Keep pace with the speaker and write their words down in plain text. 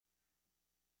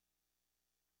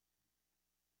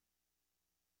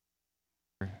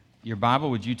your Bible,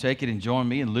 would you take it and join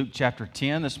me in Luke chapter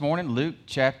 10 this morning? Luke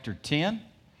chapter 10.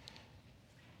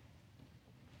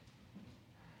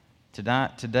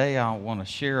 Today I want to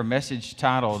share a message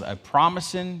titled, A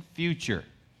Promising Future.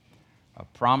 A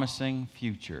Promising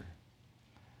Future.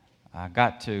 I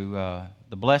got to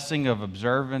the blessing of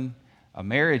observing a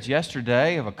marriage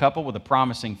yesterday of a couple with a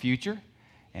promising future.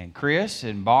 And Chris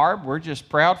and Barb, we're just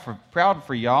proud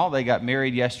for y'all. They got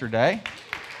married yesterday.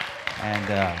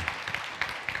 And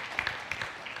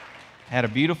had a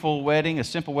beautiful wedding, a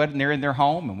simple wedding there in their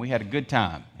home, and we had a good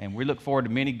time. And we look forward to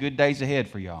many good days ahead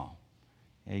for y'all.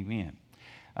 Amen.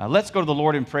 Let's go to the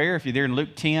Lord in prayer. If you're there in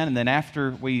Luke 10, and then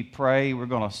after we pray, we're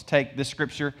going to take this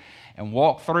scripture and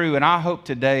walk through. And I hope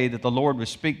today that the Lord would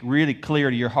speak really clear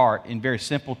to your heart in very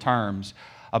simple terms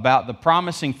about the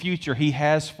promising future He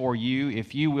has for you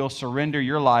if you will surrender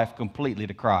your life completely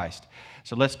to Christ.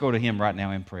 So let's go to Him right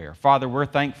now in prayer. Father, we're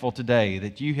thankful today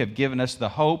that You have given us the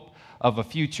hope of a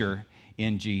future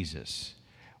in Jesus.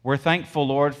 We're thankful,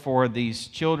 Lord, for these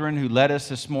children who led us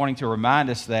this morning to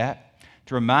remind us that,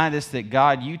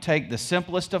 God, You take the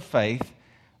simplest of faith,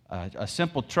 a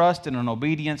simple trust and an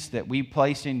obedience that we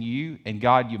place in You, and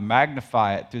God, You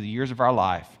magnify it through the years of our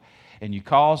life, and You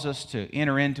cause us to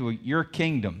enter into Your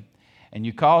kingdom, and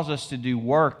You cause us to do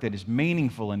work that is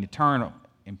meaningful and eternal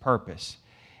in purpose.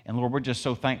 And Lord, we're just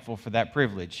so thankful for that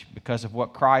privilege because of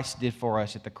what Christ did for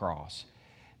us at the cross.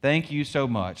 Thank You so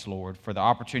much, Lord, for the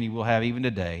opportunity we'll have even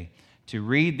today to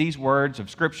read these words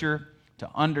of Scripture, to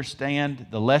understand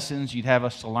the lessons You'd have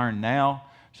us to learn now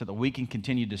so that we can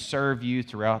continue to serve You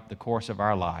throughout the course of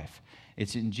our life.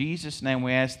 It's in Jesus' name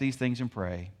we ask these things and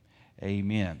pray.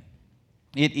 Amen.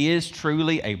 It is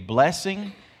truly a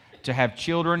blessing to have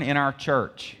children in our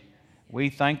church. We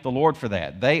thank the Lord for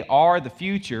that. They are the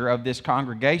future of this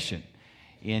congregation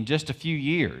in just a few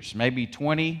years, maybe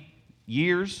 20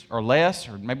 years or less,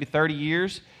 or maybe 30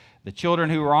 years. The children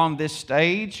who are on this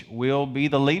stage will be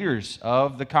the leaders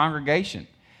of the congregation.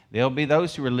 They'll be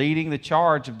those who are leading the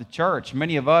charge of the church.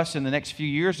 Many of us in the next few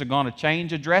years are going to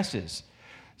change addresses.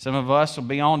 Some of us will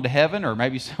be on to heaven, or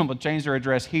maybe some will change their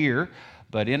address here.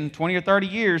 But in 20 or 30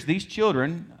 years, these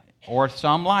children, or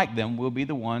some like them, will be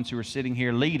the ones who are sitting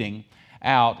here leading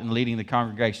out and leading the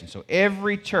congregation. So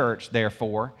every church,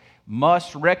 therefore,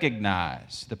 must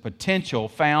recognize the potential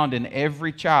found in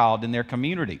every child in their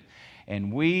community.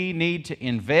 And we need to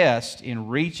invest in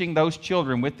reaching those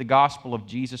children with the gospel of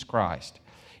Jesus Christ.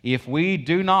 If we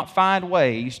do not find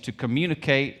ways to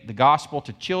communicate the gospel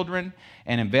to children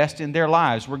and invest in their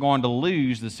lives, we're going to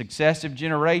lose the successive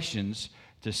generations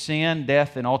to sin,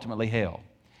 death, and ultimately hell.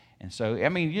 And so,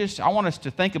 I want us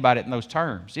to think about it in those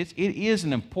terms. It is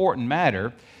an important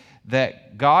matter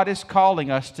that God is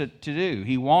calling us to do.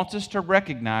 He wants us to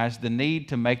recognize the need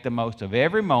to make the most of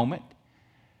every moment,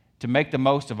 to make the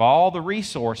most of all the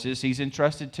resources He's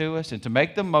entrusted to us, and to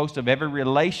make the most of every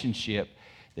relationship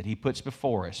that He puts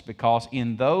before us, because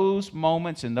in those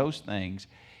moments and those things,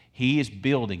 He is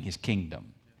building His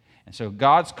kingdom. And so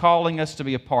God's calling us to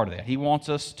be a part of that. He wants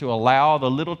us to allow the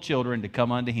little children to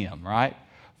come unto Him, right?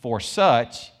 For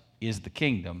such is the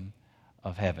kingdom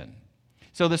of heaven.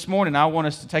 So this morning, I want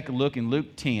us to take a look in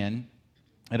Luke 10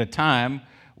 at a time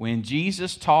when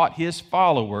Jesus taught His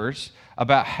followers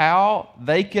about how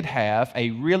they could have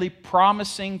a really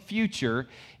promising future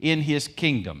in His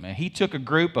kingdom. And He took a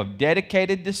group of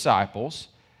dedicated disciples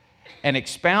and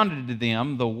expounded to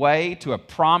them the way to a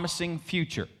promising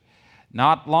future.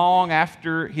 Not long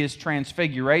after His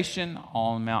transfiguration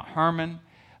on Mount Hermon,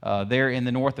 there in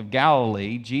the north of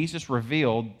Galilee, Jesus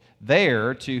revealed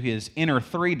there to His inner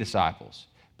three disciples,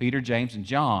 Peter, James, and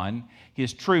John,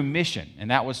 His true mission,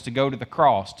 and that was to go to the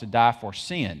cross to die for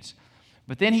sins.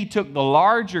 But then He took the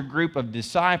larger group of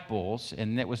disciples,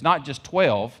 and it was not just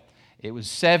 12, it was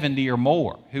 70 or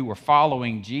more who were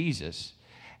following Jesus,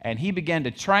 and He began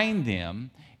to train them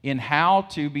in how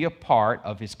to be a part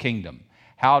of His kingdom,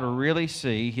 how to really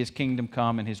see His kingdom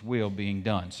come and His will being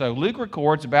done. So Luke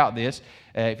records about this.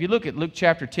 If you look at Luke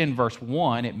chapter 10, verse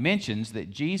 1, it mentions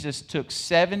that Jesus took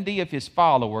 70 of His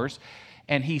followers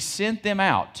and He sent them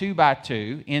out 2 by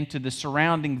 2 into the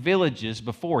surrounding villages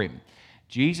before Him.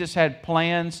 Jesus had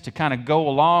plans to kind of go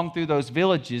along through those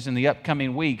villages in the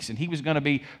upcoming weeks, and He was going to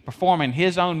be performing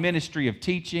His own ministry of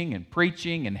teaching and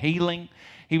preaching and healing.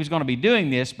 He was going to be doing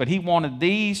this, but He wanted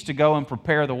these to go and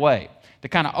prepare the way, to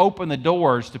kind of open the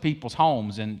doors to people's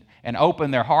homes and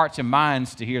open their hearts and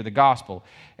minds to hear the gospel.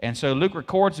 And so Luke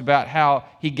records about how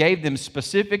He gave them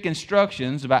specific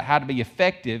instructions about how to be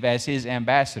effective as His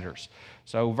ambassadors.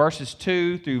 So verses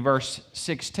 2 through verse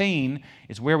 16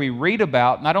 is where we read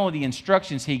about not only the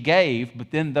instructions He gave,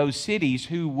 but then those cities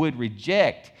who would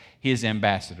reject his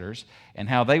ambassadors, and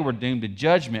how they were doomed to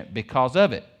judgment because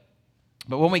of it.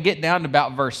 But when we get down to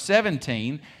about verse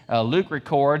 17, Luke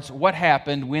records what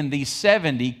happened when these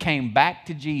 70 came back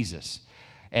to Jesus,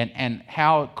 and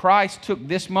how Christ took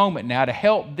this moment now to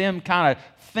help them kind of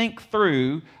think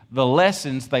through the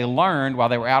lessons they learned while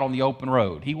they were out on the open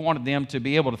road. He wanted them to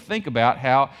be able to think about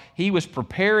how he was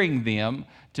preparing them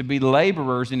to be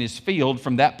laborers in his field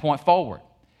from that point forward.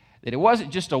 That it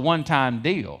wasn't just a one-time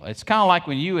deal. It's kind of like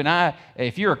when you and I,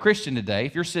 if you're a Christian today,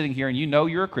 if you're sitting here and you know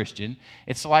you're a Christian,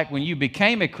 it's like when you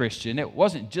became a Christian, it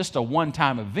wasn't just a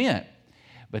one-time event,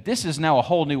 but this is now a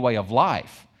whole new way of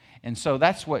life. And so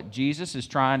that's what Jesus is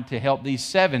trying to help these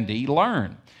 70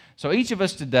 learn. So each of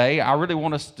us today, I really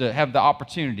want us to have the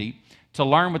opportunity to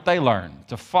learn what they learned,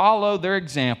 to follow their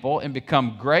example and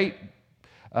become great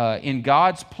in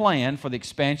God's plan for the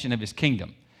expansion of his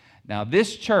kingdom. Now,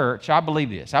 this church, I believe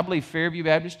this. I believe Fairview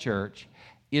Baptist Church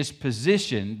is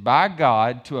positioned by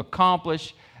God to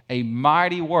accomplish a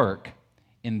mighty work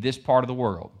in this part of the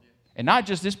world. And not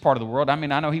just this part of the world. I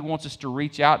mean, I know he wants us to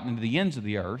reach out into the ends of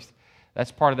the earth.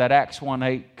 That's part of that Acts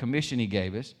 1:8 commission he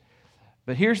gave us.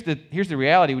 But here's the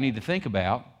reality we need to think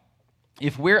about.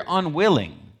 If we're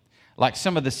unwilling, like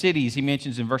some of the cities he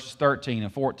mentions in verses 13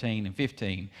 and 14 and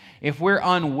 15, if we're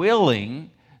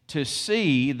unwilling to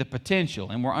see the potential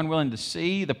and we're unwilling to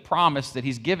see the promise that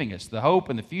he's giving us, the hope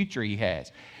and the future he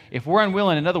has, if we're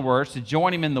unwilling, in other words, to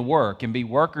join him in the work and be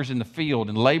workers in the field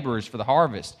and laborers for the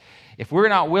harvest, if we're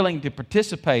not willing to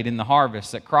participate in the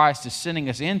harvest that Christ is sending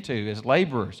us into as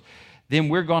laborers, then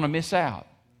we're going to miss out.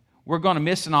 We're going to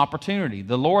miss an opportunity.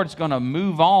 The Lord's going to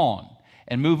move on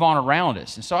and move on around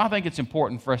us. And so I think it's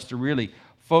important for us to really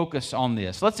focus on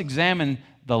this. Let's examine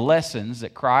the lessons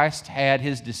that Christ had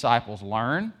his disciples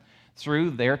learn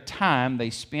through their time they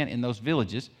spent in those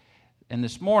villages. And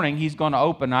this morning, he's going to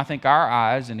open, I think, our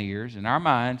eyes and ears and our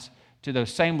minds to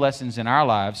those same lessons in our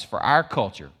lives for our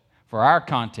culture, for our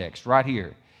context right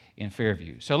here in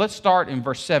Fairview. So let's start in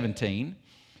verse 17.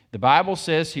 The Bible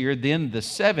says here, "Then the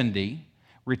 70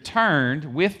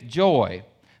 returned with joy,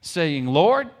 saying,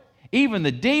 'Lord, even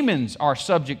the demons are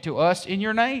subject to us in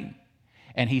your name.'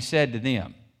 And he said to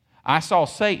them, 'I saw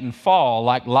Satan fall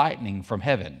like lightning from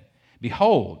heaven.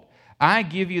 Behold, I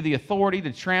give you the authority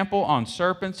to trample on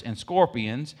serpents and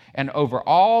scorpions and over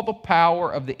all the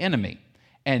power of the enemy,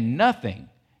 and nothing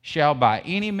shall by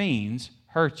any means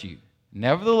hurt you.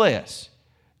 Nevertheless,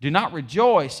 do not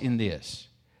rejoice in this,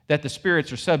 that the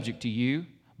spirits are subject to you,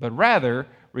 but rather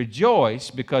rejoice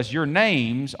because your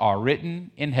names are written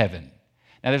in heaven.'"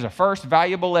 Now, there's a first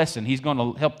valuable lesson he's going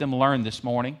to help them learn this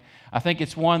morning. I think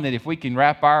it's one that if we can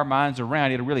wrap our minds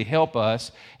around, it'll really help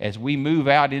us as we move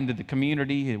out into the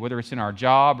community, whether it's in our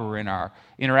job or in our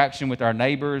interaction with our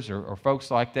neighbors or folks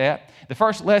like that. The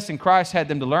first lesson Christ had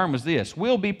them to learn was this: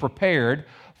 we'll be prepared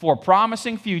for a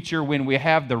promising future when we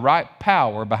have the right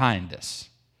power behind us.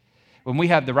 When we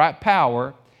have the right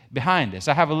power behind us.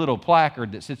 I have a little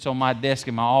placard that sits on my desk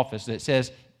in my office that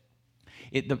says,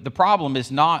 the problem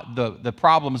is not the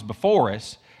problems before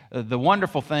us. The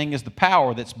wonderful thing is the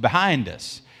power that's behind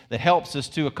us that helps us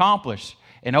to accomplish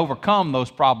and overcome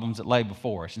those problems that lay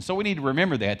before us. And so we need to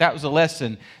remember that. That was a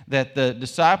lesson that the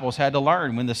disciples had to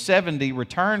learn. When the 70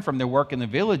 returned from their work in the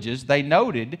villages, they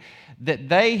noted that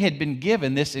they had been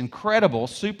given this incredible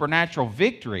supernatural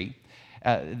victory.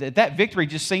 That victory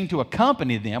just seemed to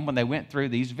accompany them when they went through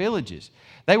these villages.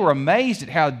 They were amazed at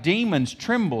how demons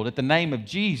trembled at the name of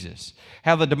Jesus,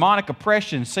 how the demonic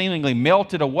oppression seemingly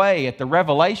melted away at the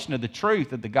revelation of the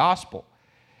truth of the gospel.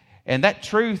 And that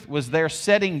truth was there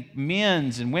setting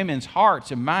men's and women's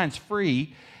hearts and minds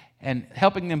free and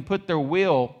helping them put their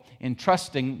will in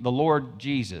trusting the Lord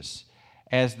Jesus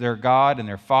as their God and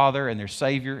their Father and their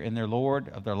Savior and their Lord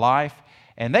of their life.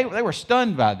 And they were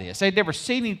stunned by this. They'd never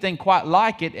seen anything quite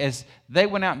like it. As they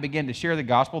went out and began to share the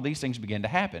gospel, these things began to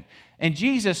happen. And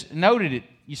Jesus noted it.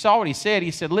 You saw what he said. He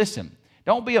said, "Listen,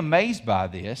 don't be amazed by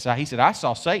this." He said, "I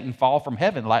saw Satan fall from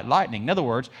heaven like lightning." In other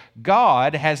words,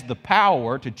 God has the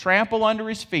power to trample under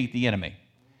his feet the enemy.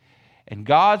 And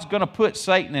God's going to put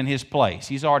Satan in his place.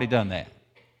 He's already done that.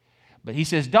 But he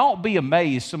says, don't be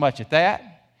amazed so much at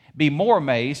that. Be more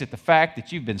amazed at the fact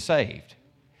that you've been saved.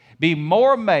 Be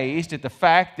more amazed at the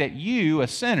fact that you, a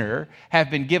sinner,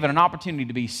 have been given an opportunity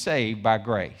to be saved by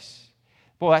grace.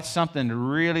 Boy, that's something to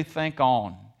really think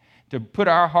on, to put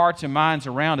our hearts and minds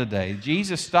around today.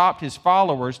 Jesus stopped his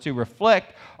followers to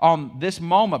reflect on this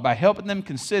moment by helping them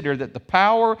consider that the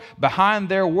power behind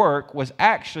their work was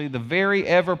actually the very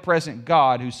ever-present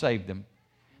God who saved them,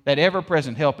 that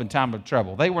ever-present help in time of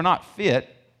trouble. They were not fit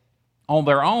on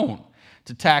their own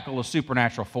to tackle a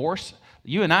supernatural force.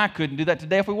 You and I couldn't do that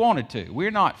today if we wanted to.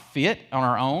 We're not fit on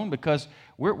our own because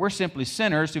we're simply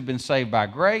sinners who've been saved by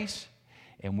grace,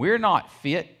 and we're not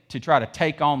fit to try to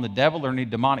take on the devil or any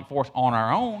demonic force on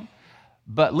our own.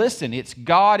 But listen, it's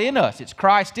God in us, it's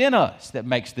Christ in us that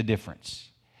makes the difference.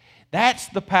 That's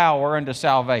the power unto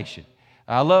salvation.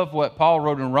 I love what Paul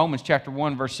wrote in Romans chapter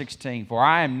 1, verse 16. For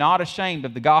I am not ashamed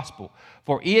of the gospel,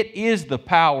 for it is the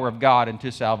power of God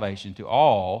unto salvation to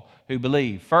all who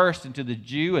believe, first unto the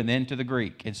Jew and then to the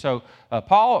Greek. And so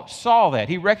Paul saw that.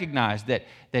 He recognized that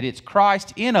it's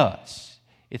Christ in us.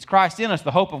 It's Christ in us,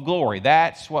 the hope of glory.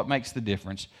 That's what makes the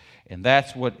difference, and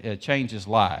that's what changes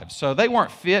lives. So they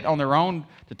weren't fit on their own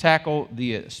to tackle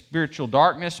the spiritual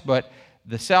darkness, but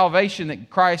the salvation that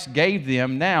Christ gave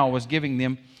them now was giving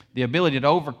them the ability to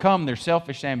overcome their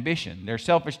selfish ambition, their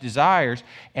selfish desires,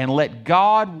 and let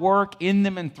God work in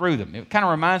them and through them. It kind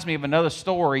of reminds me of another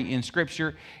story in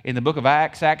Scripture in the book of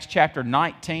Acts, Acts chapter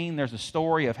 19. There's a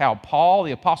story of how Paul,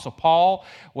 the Apostle Paul,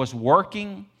 was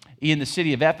working in the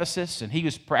city of Ephesus, and he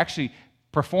was actually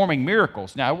performing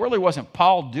miracles. Now, it really wasn't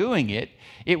Paul doing it.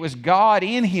 It was God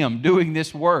in him doing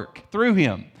this work through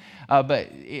him. But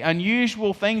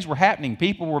unusual things were happening.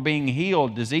 People were being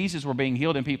healed. Diseases were being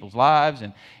healed in people's lives.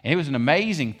 And it was an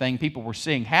amazing thing people were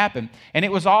seeing happen. And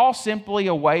it was all simply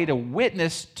a way to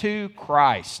witness to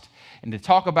Christ and to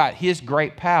talk about His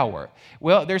great power.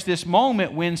 Well, there's this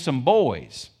moment when some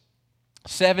boys,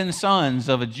 7 sons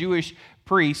of a Jewish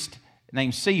priest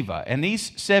named Siva, and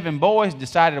these 7 boys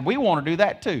decided, we want to do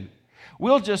that too.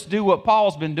 We'll just do what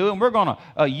Paul's been doing. We're going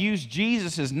to use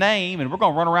Jesus' name, and we're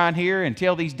going to run around here and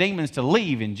tell these demons to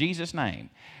leave in Jesus'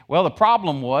 name. Well, the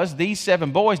problem was these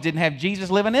 7 boys didn't have Jesus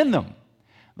living in them.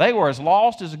 They were as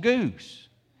lost as a goose.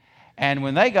 And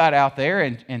when they got out there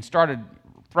and started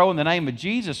throwing the name of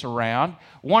Jesus around,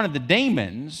 one of the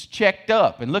demons checked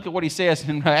up. And look at what he says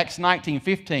in Acts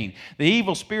 19:15. The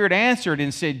evil spirit answered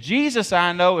and said, Jesus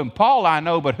I know and Paul I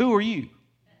know, but who are you?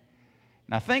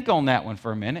 Now think on that one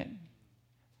for a minute.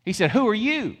 He said, who are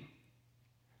you?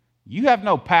 You have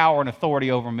no power and authority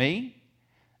over me.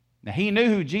 Now, he knew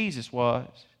who Jesus was.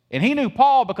 And he knew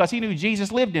Paul because he knew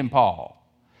Jesus lived in Paul.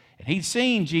 And he'd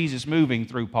seen Jesus moving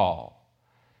through Paul.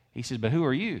 He says, but who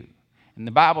are you? And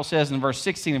the Bible says in verse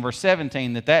 16 and verse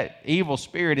 17 that evil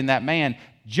spirit in that man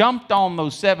jumped on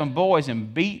those 7 boys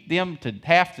and beat them to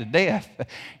half to death.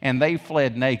 And they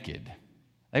fled naked.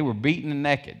 They were beaten and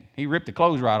naked. He ripped the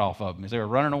clothes right off of them as they were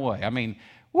running away. I mean,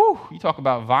 woo, you talk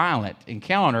about violent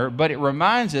encounter, but it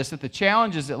reminds us that the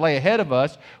challenges that lay ahead of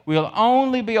us will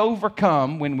only be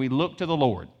overcome when we look to the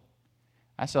Lord.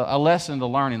 That's a lesson to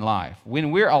learn in life.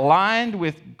 When we're aligned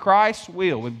with Christ's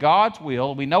will, with God's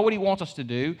will, we know what He wants us to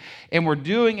do, and we're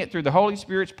doing it through the Holy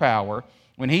Spirit's power.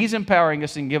 When He's empowering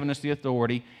us and giving us the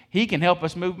authority, He can help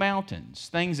us move mountains,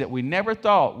 things that we never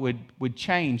thought would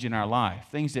change in our life,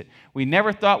 things that we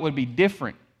never thought would be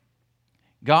different.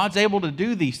 God's able to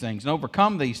do these things and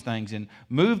overcome these things and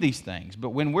move these things. But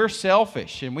when we're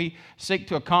selfish and we seek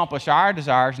to accomplish our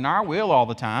desires and our will all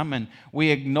the time and we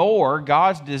ignore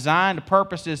God's designed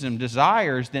purposes and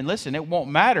desires, then listen, it won't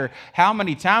matter how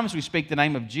many times we speak the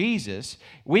name of Jesus.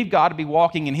 We've got to be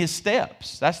walking in His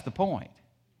steps. That's the point.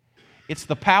 It's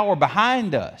the power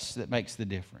behind us that makes the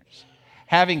difference.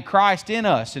 Having Christ in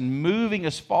us and moving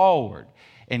us forward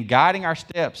and guiding our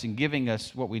steps and giving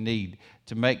us what we need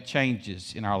to make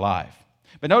changes in our life.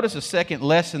 But notice a second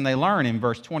lesson they learn in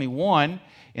verse 21.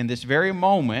 In this very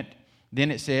moment, then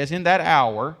it says, in that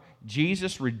hour,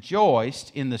 Jesus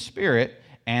rejoiced in the Spirit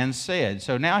and said.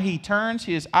 So now he turns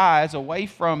his eyes away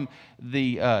from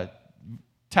the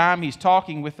time he's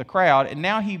talking with the crowd, and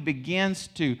now he begins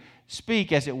to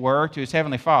speak, as it were, to his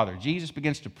heavenly Father. Jesus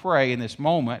begins to pray in this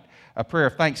moment, a prayer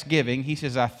of thanksgiving. He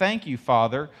says, I thank you,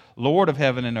 Father, Lord of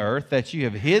heaven and earth, that you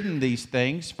have hidden these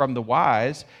things from the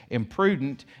wise and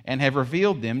prudent and have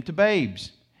revealed them to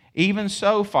babes. Even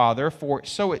so, Father, for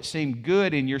so it seemed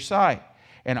good in your sight.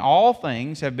 And all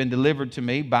things have been delivered to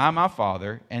me by my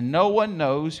Father, and no one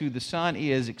knows who the Son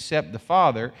is except the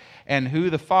Father, and who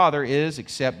the Father is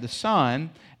except the Son,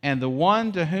 and the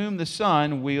one to whom the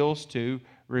Son wills to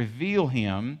reveal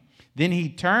him. Then he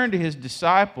turned to his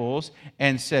disciples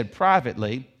and said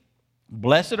privately,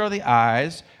 Blessed are the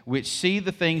eyes which see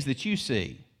the things that you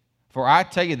see. For I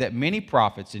tell you that many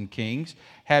prophets and kings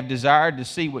have desired to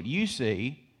see what you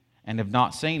see and have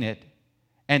not seen it,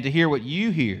 and to hear what you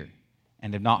hear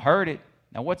and have not heard it.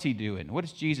 Now what's he doing? What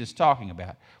is Jesus talking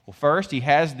about? Well, first he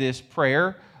has this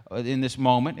prayer in this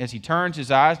moment. As he turns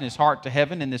his eyes and his heart to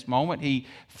heaven in this moment, he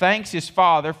thanks his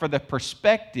Father for the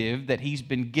perspective that he's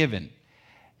been given,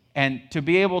 and to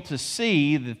be able to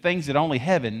see the things that only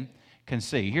heaven can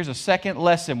see. Here's a second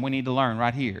lesson we need to learn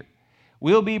right here.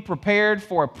 We'll be prepared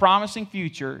for a promising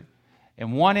future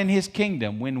and one in His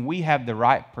kingdom when we have the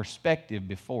right perspective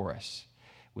before us.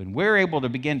 When we're able to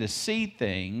begin to see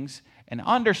things and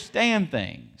understand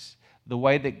things the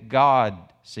way that God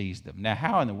sees them. Now,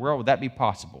 how in the world would that be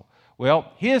possible?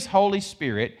 Well, His Holy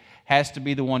Spirit has to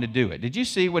be the one to do it. Did you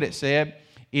see what it said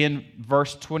in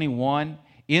verse 21?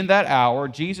 In that hour,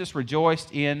 Jesus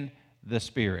rejoiced in the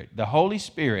Spirit. The Holy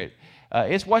Spirit.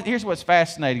 Here's what's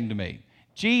fascinating to me.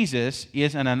 Jesus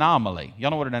is an anomaly.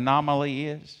 Y'all know what an anomaly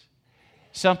is?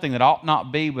 Something that ought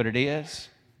not be, but it is.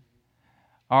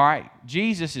 All right,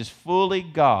 Jesus is fully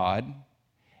God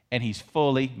and He's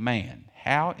fully man.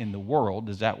 How in the world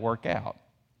does that work out?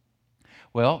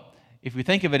 Well, if we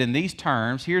think of it in these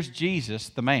terms, here's Jesus,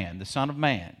 the man, the Son of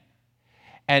Man.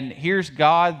 And here's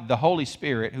God, the Holy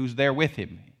Spirit, who's there with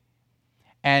Him.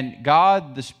 And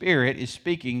God, the Spirit, is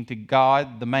speaking to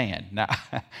God, the man. Now,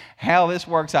 how this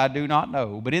works, I do not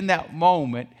know. But in that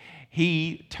moment,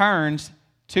 He turns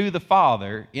to the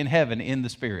Father in heaven in the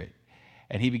Spirit.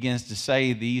 And He begins to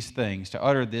say these things, to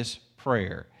utter this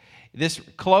prayer. This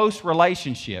close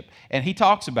relationship. And He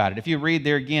talks about it. If you read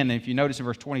there again, if you notice in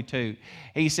verse 22,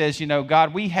 He says,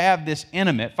 God, we have this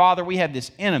intimate, Father, we have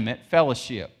this intimate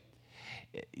fellowship.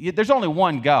 There's only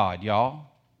one God, y'all.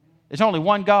 There's only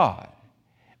one God.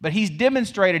 But He's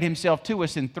demonstrated Himself to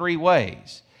us in three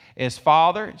ways. As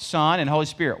Father, Son, and Holy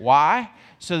Spirit. Why?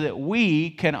 So that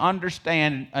we can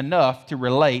understand enough to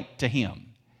relate to Him.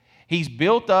 He's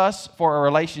built us for a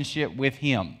relationship with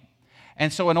Him.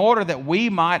 And so in order that we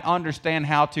might understand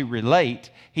how to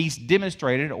relate, He's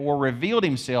demonstrated or revealed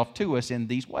Himself to us in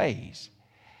these ways.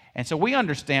 And so we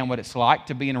understand what it's like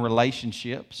to be in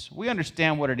relationships. We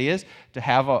understand what it is to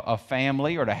have a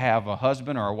family or to have a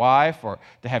husband or a wife or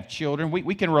to have children.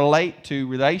 We can relate to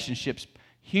relationships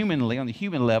humanly, on the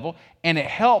human level, and it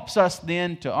helps us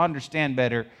then to understand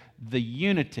better the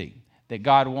unity that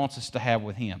God wants us to have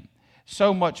with Him.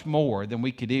 So much more than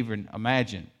we could even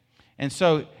imagine. And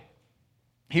so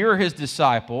here are His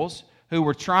disciples who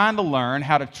were trying to learn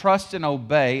how to trust and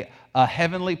obey a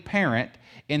heavenly parent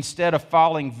instead of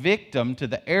falling victim to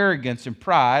the arrogance and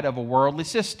pride of a worldly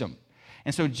system.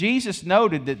 And so Jesus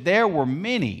noted that there were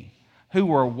many who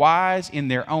were wise in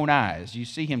their own eyes. You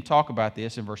see Him talk about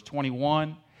this in verse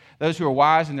 21. Those who are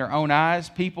wise in their own eyes,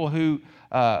 people who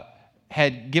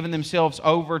had given themselves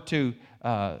over to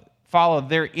follow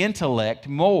their intellect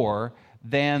more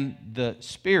than the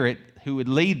Spirit who would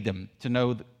lead them to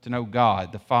know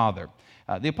God, the Father.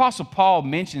 The Apostle Paul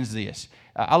mentions this.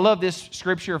 I love this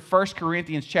scripture, 1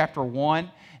 Corinthians chapter 1,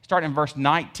 starting in verse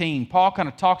 19. Paul kind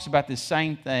of talks about this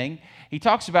same thing. He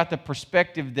talks about the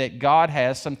perspective that God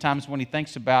has sometimes when He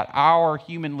thinks about our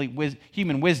human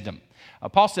wisdom.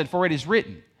 Paul said, "For it is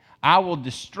written, I will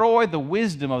destroy the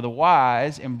wisdom of the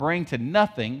wise and bring to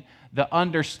nothing the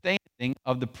understanding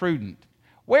of the prudent."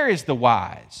 Where is the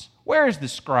wise? Where is the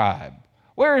scribe?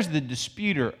 Where is the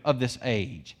disputer of this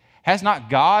age? Has not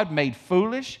God made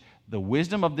foolish the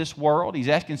wisdom of this world? He's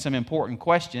asking some important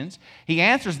questions. He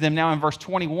answers them now in verse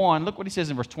 21. Look what he says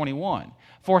in verse 21.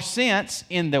 "For since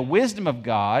in the wisdom of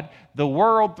God, the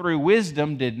world through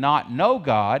wisdom did not know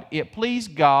God, it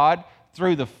pleased God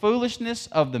through the foolishness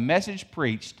of the message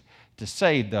preached to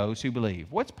save those who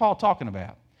believe." What's Paul talking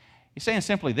about? He's saying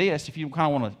simply this, if you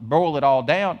kind of want to boil it all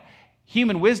down,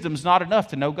 human wisdom is not enough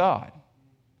to know God.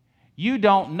 You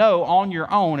don't know on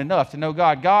your own enough to know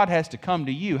God. God has to come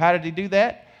to you. How did He do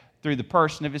that? Through the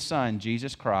person of His Son,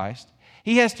 Jesus Christ.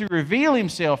 He has to reveal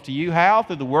Himself to you. How?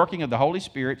 Through the working of the Holy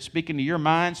Spirit, speaking to your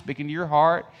mind, speaking to your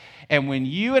heart. And when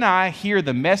you and I hear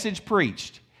the message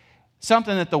preached,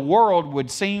 something that the world would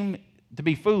seem to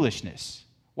be foolishness.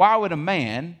 Why would a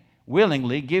man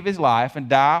willingly give his life and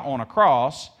die on a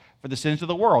cross for the sins of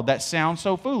the world? That sounds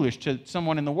so foolish to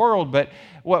someone in the world, but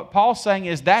what Paul's saying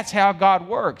is that's how God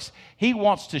works. He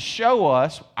wants to show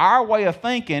us our way of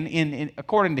thinking,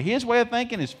 according to His way of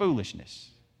thinking, is foolishness.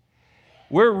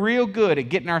 We're real good at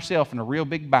getting ourselves in a real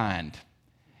big bind.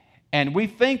 And we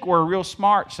think we're real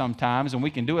smart sometimes and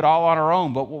we can do it all on our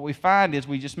own, but what we find is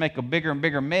we just make a bigger and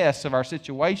bigger mess of our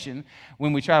situation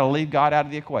when we try to leave God out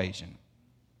of the equation.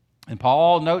 And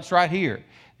Paul notes right here,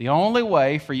 the only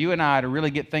way for you and I to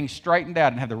really get things straightened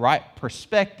out and have the right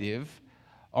perspective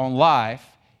on life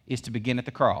is to begin at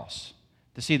the cross.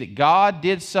 To see that God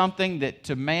did something that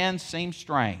to man seemed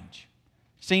strange,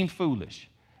 seemed foolish.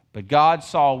 But God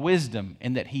saw wisdom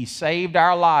in that He saved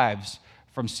our lives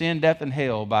from sin, death, and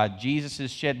hell by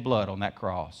Jesus' shed blood on that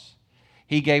cross.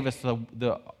 He gave us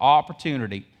the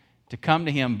opportunity to come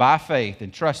to Him by faith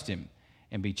and trust Him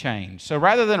and be changed. So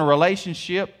rather than a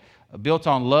relationship built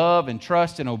on love and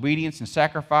trust and obedience and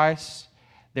sacrifice,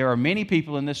 there are many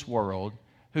people in this world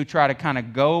who try to kind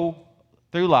of go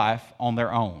through life on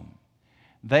their own.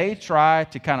 They try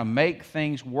to kind of make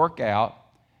things work out,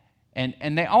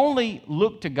 and they only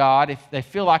look to God if they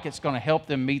feel like it's going to help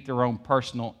them meet their own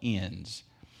personal ends.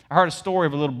 I heard a story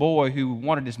of a little boy who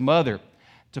wanted his mother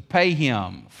to pay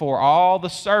him for all the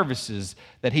services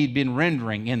that he'd been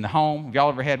rendering in the home. Have y'all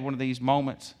ever had one of these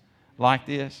moments like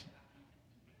this?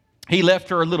 He left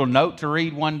her a little note to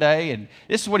read one day, and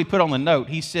this is what he put on the note.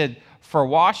 He said, "For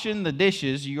washing the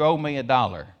dishes, you owe me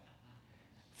 $1.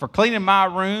 For cleaning my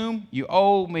room, you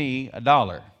owe me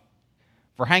 $1.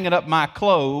 For hanging up my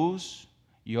clothes,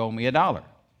 you owe me $1.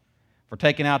 For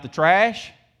taking out the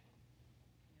trash,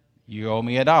 you owe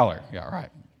me $1. Yeah, right.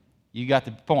 You got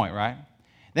the point, right?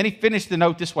 Then he finished the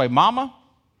note this way: "Mama,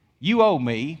 you owe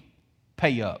me,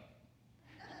 pay up."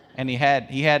 And he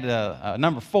had a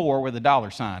number 4 with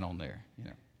a $sign on there. You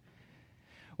know.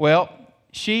 Well,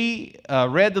 she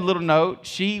read the little note.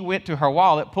 She went to her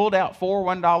wallet, pulled out 4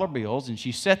 $1 bills, and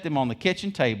she set them on the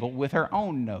kitchen table with her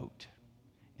own note.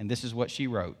 And this is what she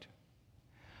wrote: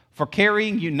 "For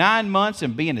carrying you 9 months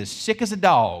and being as sick as a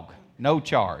dog, no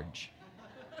charge.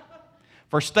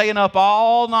 For staying up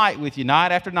all night with you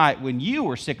night after night when you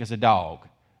were sick as a dog,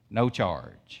 no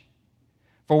charge.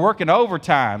 For working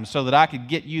overtime so that I could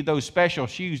get you those special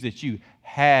shoes that you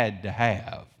had to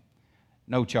have,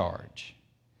 no charge.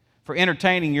 For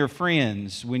entertaining your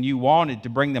friends when you wanted to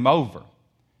bring them over,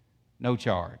 no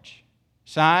charge.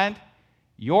 Signed,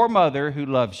 your mother who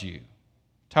loves you.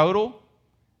 Total,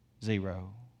 0.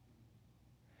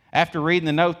 After reading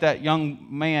the note, that young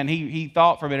man, he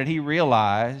thought for a minute. He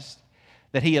realized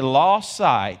that he had lost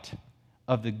sight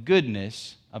of the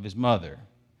goodness of his mother.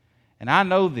 And I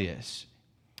know this.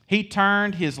 He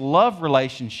turned his love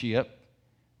relationship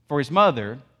for his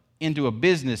mother into a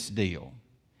business deal.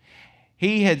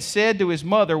 He had said to his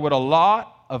mother what a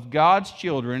lot of God's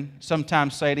children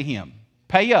sometimes say to him: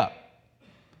 "Pay up.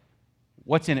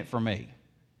 What's in it for me?"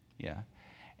 Yeah.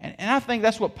 And I think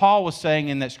that's what Paul was saying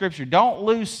in that scripture. Don't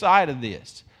lose sight of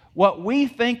this. What we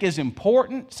think is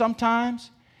important sometimes,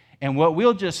 and what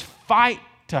we'll just fight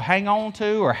to hang on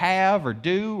to or have or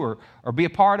do or be a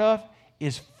part of,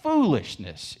 is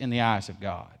foolishness in the eyes of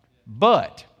God.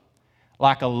 But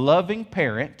like a loving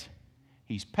parent,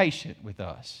 He's patient with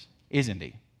us, isn't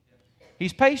He?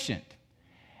 He's patient.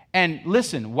 And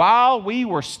listen, while we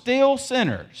were still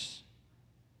sinners,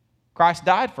 Christ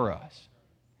died for us.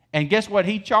 And guess what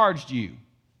He charged you?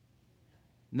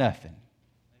 Nothing.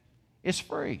 It's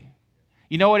free.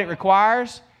 You know what it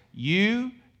requires?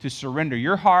 You to surrender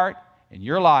your heart and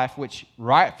your life, which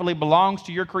rightfully belongs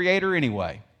to your Creator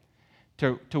anyway,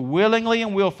 to willingly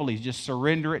and willfully just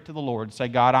surrender it to the Lord and say,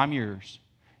 "God, I'm yours.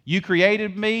 You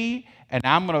created me, and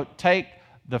I'm going to take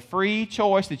the free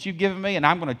choice that you've given me, and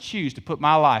I'm going to choose to put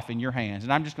my life in your hands.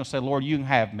 And I'm just going to say, Lord, you can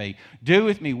have me. Do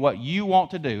with me what you want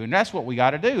to do." And that's what we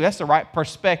got to do. That's the right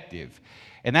perspective.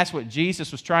 And that's what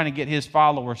Jesus was trying to get His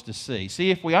followers to see. See,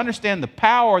 if we understand the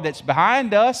power that's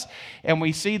behind us and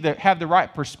we have the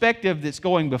right perspective that's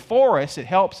going before us, it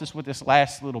helps us with this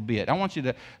last little bit. I want you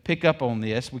to pick up on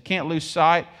this. We can't lose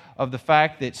sight of the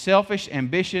fact that selfish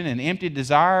ambition and empty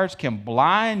desires can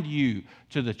blind you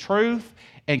to the truth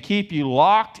and keep you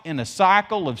locked in a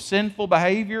cycle of sinful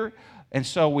behavior. And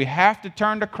so we have to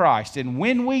turn to Christ. And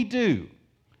when we do,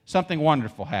 something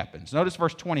wonderful happens. Notice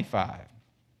verse 25.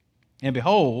 "And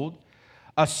behold,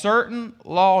 a certain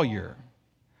lawyer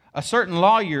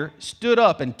stood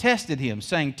up and tested him,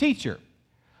 saying, 'Teacher,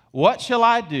 what shall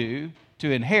I do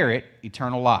to inherit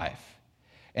eternal life?'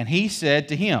 And he said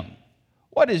to him,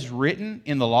 'What is written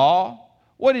in the law?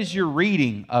 What is your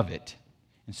reading of it?'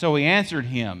 And so he answered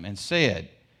him and said,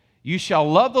 'You shall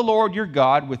love the Lord your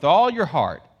God with all your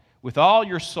heart, with all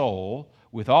your soul,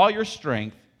 with all your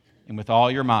strength, and with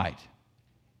all your might,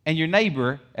 and your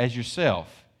neighbor as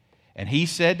yourself.' And he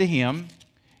said to him,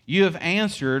 'You have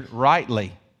answered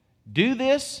rightly. Do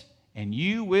this, and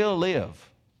you will live.'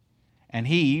 And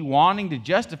he, wanting to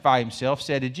justify himself,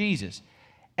 said to Jesus,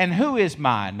 'And who is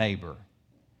my neighbor?'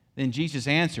 Then Jesus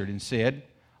answered and said,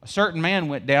 'A certain man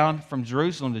went down from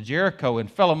Jerusalem to Jericho and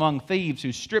fell among thieves,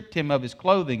 who stripped him of his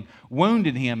clothing,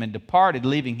 wounded him, and departed,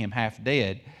 leaving him half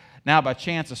dead. Now by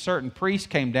chance a certain priest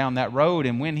came down that road,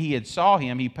 and when he had saw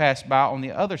him, he passed by on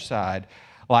the other side.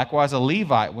 Likewise a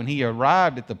Levite, when he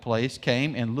arrived at the place,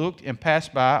 came and looked and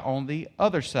passed by on the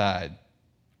other side.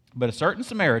 But a certain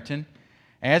Samaritan,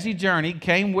 as he journeyed,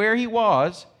 came where he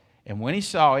was, and when he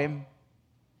saw him,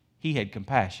 he had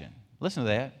compassion." Listen to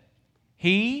that.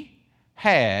 He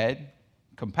had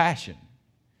compassion.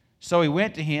 So he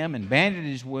went to him and bandaged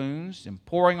his wounds, and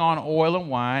pouring on oil and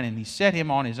wine, and he set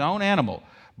him on his own animal,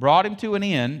 brought him to an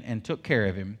inn, and took care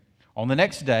of him. On the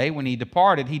next day, when he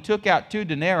departed, he took out 2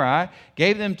 denarii,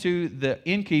 gave them to the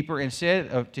innkeeper, and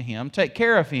said to him, take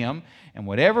care of him, and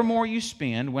whatever more you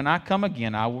spend, when I come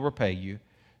again, I will repay you.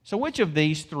 So which of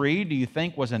these 3 do you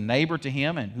think was a neighbor to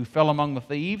him and who fell among the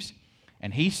thieves?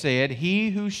 And he said, he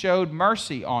who showed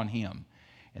mercy on him.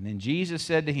 And then Jesus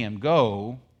said to him,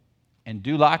 go and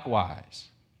do likewise.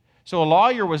 So a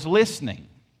lawyer was listening.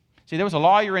 See, there was a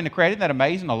lawyer in the crowd. Isn't that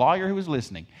amazing? A lawyer who was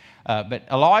listening. But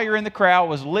a lawyer in the crowd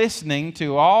was listening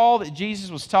to all that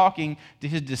Jesus was talking to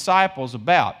his disciples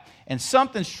about. And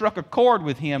something struck a chord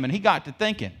with him, and he got to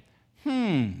thinking,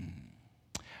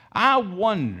 I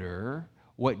wonder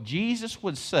what Jesus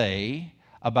would say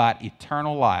about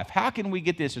eternal life. How can we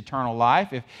get this eternal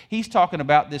life if he's talking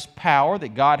about this power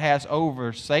that God has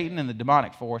over Satan and the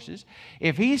demonic forces?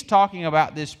 If he's talking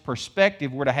about this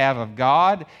perspective we're to have of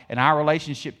God and our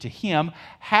relationship to him,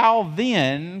 how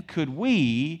then could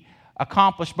we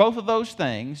accomplish both of those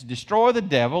things, destroy the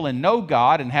devil and know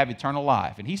God and have eternal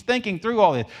life? And he's thinking through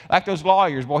all this. Like those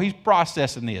lawyers, boy, he's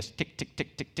processing this. Tick, tick,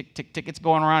 tick, tick, tick, tick, tick. It's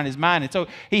going around in his mind. And so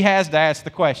he has to ask the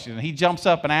question. And he jumps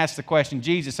up and asks the question,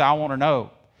 Jesus, I want to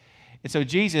know. And so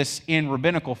Jesus, in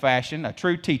rabbinical fashion, a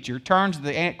true teacher, turns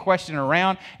the question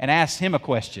around and asks him a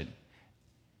question.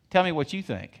 Tell me what you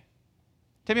think.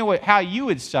 Tell me how you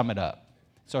would sum it up.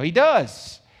 So he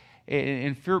does.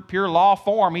 In pure law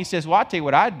form, he says, well, I'll tell you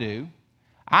what I do.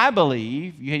 I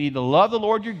believe you need to love the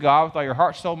Lord your God with all your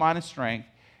heart, soul, mind, and strength,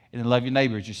 and then love your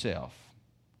neighbor as yourself.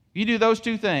 If you do those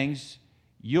 2 things,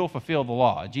 you'll fulfill the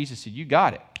law. Jesus said, you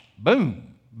got it.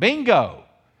 Boom. Bingo.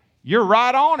 You're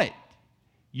right on it.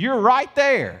 You're right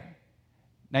there.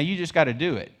 Now you just got to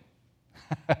do it.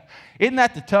 Isn't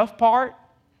that the tough part?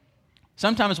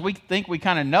 Sometimes we think we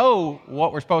kind of know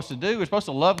what we're supposed to do. We're supposed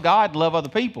to love God, love other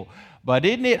people. But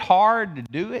isn't it hard to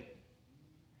do it?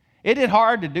 Isn't it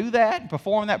hard to do that and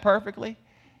perform that perfectly?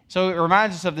 So it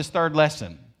reminds us of this 3rd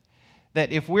lesson,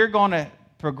 that if we're going to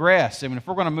progress and if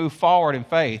we're going to move forward in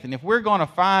faith, and if we're going to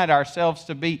find ourselves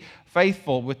to be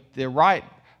faithful with the right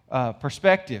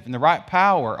perspective and the right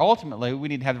power, ultimately we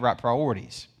need to have the right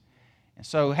priorities. And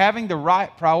so having the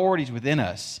right priorities within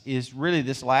us is really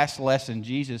this last lesson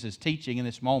Jesus is teaching in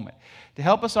this moment to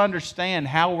help us understand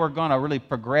how we're going to really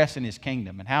progress in his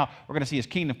kingdom and how we're going to see his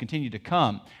kingdom continue to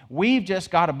come. We've just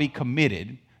got to be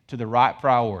committed to the right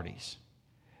priorities,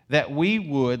 that we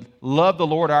would love the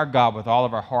Lord our God with all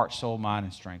of our heart, soul, mind,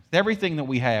 and strength, with everything that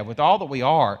we have, with all that we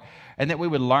are, and that we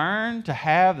would learn to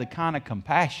have the kind of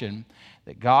compassion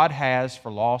that God has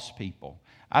for lost people.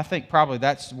 I think probably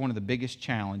that's one of the biggest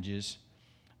challenges.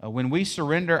 When we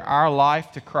surrender our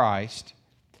life to Christ,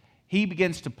 he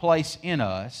begins to place in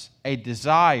us a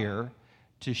desire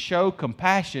to show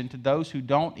compassion to those who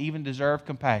don't even deserve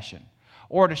compassion,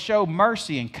 or to show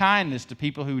mercy and kindness to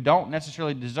people who don't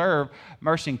necessarily deserve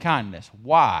mercy and kindness.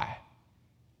 Why?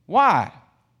 Why?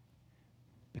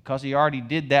 Because he already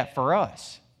did that for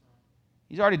us.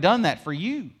 He's already done that for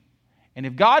you. And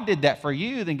if God did that for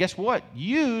you, then guess what?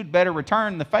 You'd better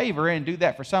return the favor and do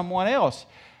that for someone else.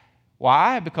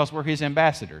 Why? Because we're his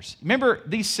ambassadors. Remember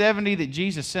these 70 that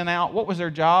Jesus sent out? What was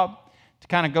their job? To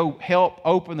kind of go help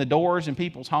open the doors in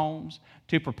people's homes,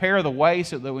 to prepare the way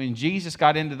so that when Jesus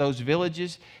got into those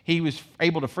villages, he was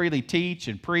able to freely teach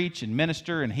and preach and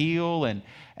minister and heal and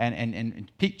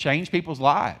change people's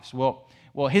lives. Well,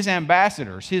 his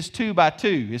ambassadors, his 2 by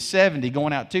 2, his 70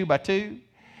 going out 2 by 2,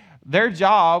 their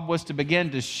job was to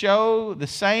begin to show the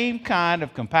same kind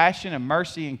of compassion and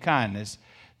mercy and kindness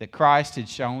that Christ had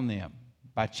shown them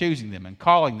by choosing them and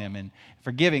calling them and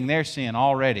forgiving their sin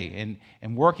already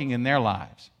and working in their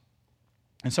lives.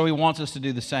 And so he wants us to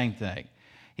do the same thing.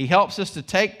 He helps us to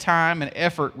take time and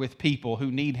effort with people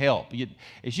who need help.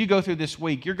 As you go through this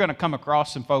week, you're going to come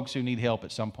across some folks who need help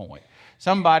at some point.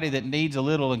 Somebody that needs a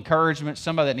little encouragement,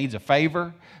 somebody that needs a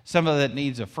favor, somebody that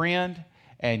needs a friend.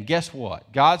 And guess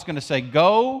what? God's going to say,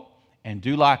 go and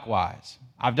do likewise.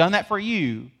 I've done that for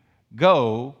you.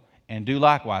 Go and do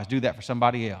likewise. Do that for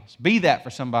somebody else. Be that for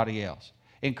somebody else.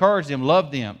 Encourage them,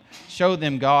 love them, show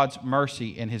them God's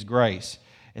mercy and his grace.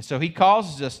 And so he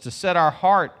causes us to set our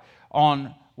heart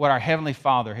on what our Heavenly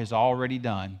Father has already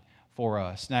done for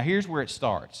us. Now here's where it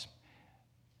starts.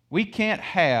 We can't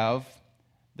have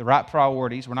the right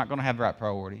priorities. We're not going to have the right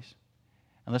priorities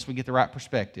unless we get the right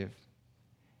perspective.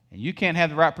 And you can't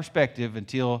have the right perspective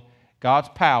until God's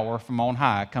power from on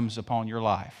high comes upon your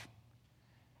life.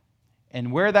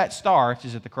 And where that starts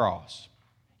is at the cross.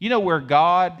 You know where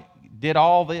God did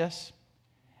all this?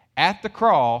 At the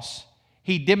cross,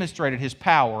 he demonstrated his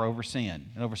power over sin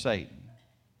and over Satan.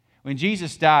 When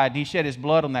Jesus died and He shed His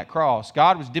blood on that cross,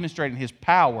 God was demonstrating His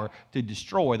power to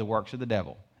destroy the works of the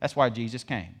devil. That's why Jesus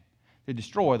came, to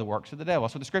destroy the works of the devil.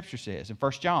 That's what the Scripture says in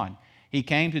 1 John. He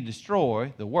came to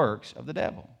destroy the works of the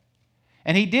devil.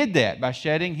 And He did that by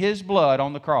shedding His blood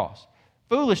on the cross.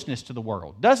 Foolishness to the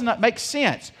world. Does not make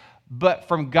sense. But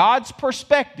from God's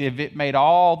perspective, it made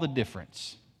all the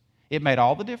difference. It made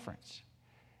all the difference.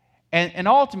 And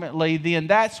ultimately, then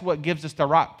that's what gives us the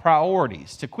right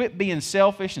priorities. To quit being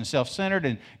selfish and self-centered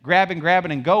and grabbing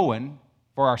and going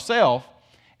for ourselves,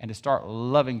 and to start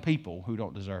loving people who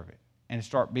don't deserve it. And to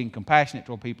start being compassionate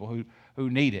toward people who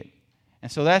need it.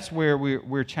 And so that's where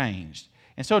we're changed.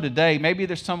 And so today, maybe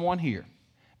there's someone here.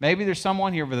 Maybe there's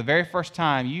someone here for the very first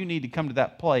time. You need to come to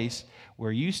that place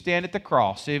where you stand at the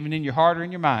cross, even in your heart or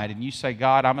in your mind, and you say,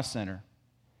 God, I'm a sinner.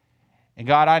 And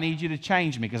God, I need you to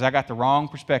change me because I got the wrong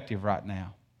perspective right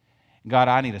now. God,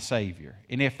 I need a Savior.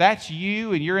 And if that's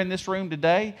you and you're in this room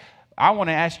today, I want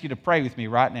to ask you to pray with me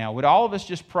right now. Would all of us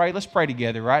just pray? Let's pray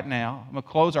together right now. I'm going to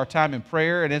close our time in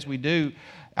prayer, and as we do,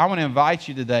 I want to invite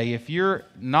you today, if you're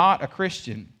not a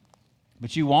Christian,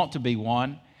 but you want to be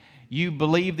one, you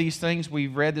believe these things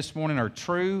we've read this morning are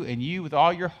true, and you with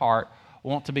all your heart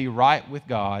want to be right with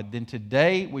God, then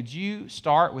today would you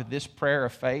start with this prayer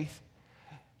of faith?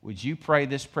 Would you pray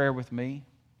this prayer with me?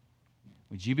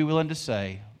 Would you be willing to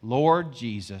say, Lord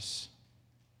Jesus,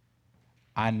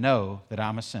 I know that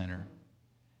I'm a sinner.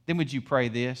 Then would you pray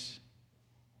this?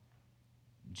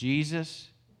 Jesus,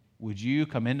 would you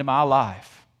come into my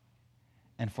life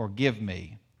and forgive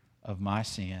me of my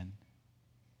sin?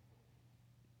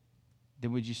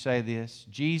 Then would you say this?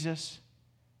 Jesus,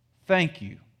 thank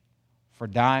you for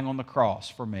dying on the cross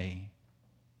for me.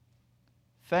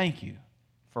 Thank you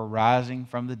for rising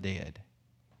from the dead.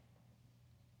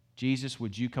 Jesus,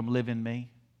 would you come live in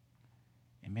me?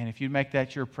 And man, if you make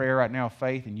that your prayer right now of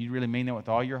faith and you really mean that with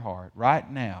all your heart, right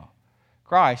now,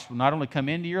 Christ will not only come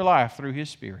into your life through His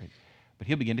Spirit, but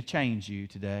He'll begin to change you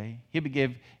today. He'll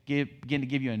begin to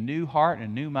give you a new heart and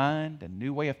a new mind, a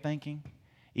new way of thinking,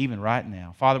 even right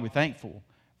now. Father, we're thankful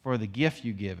for the gift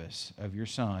you give us of your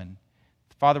Son.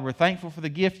 Father, we're thankful for the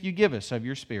gift you give us of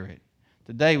your Spirit.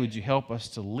 Today, would you help us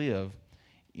to live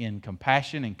in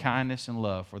compassion and kindness and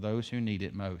love for those who need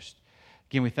it most.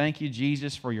 Again, we thank you,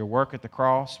 Jesus, for your work at the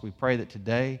cross. We pray that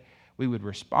today we would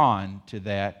respond to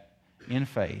that in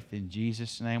faith. In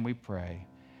Jesus' name we pray.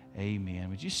 Amen.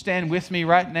 Would you stand with me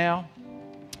right now?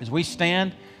 As we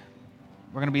stand,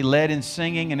 we're going to be led in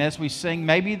singing, and as we sing,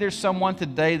 maybe there's someone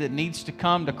today that needs to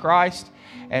come to Christ.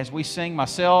 As we sing,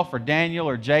 myself or Daniel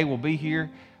or Jay will be here.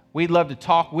 We'd love to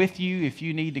talk with you if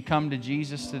you need to come to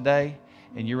Jesus today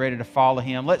and you're ready to follow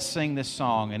Him. Let's sing this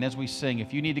song. And as we sing,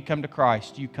 if you need to come to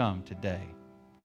Christ, you come today.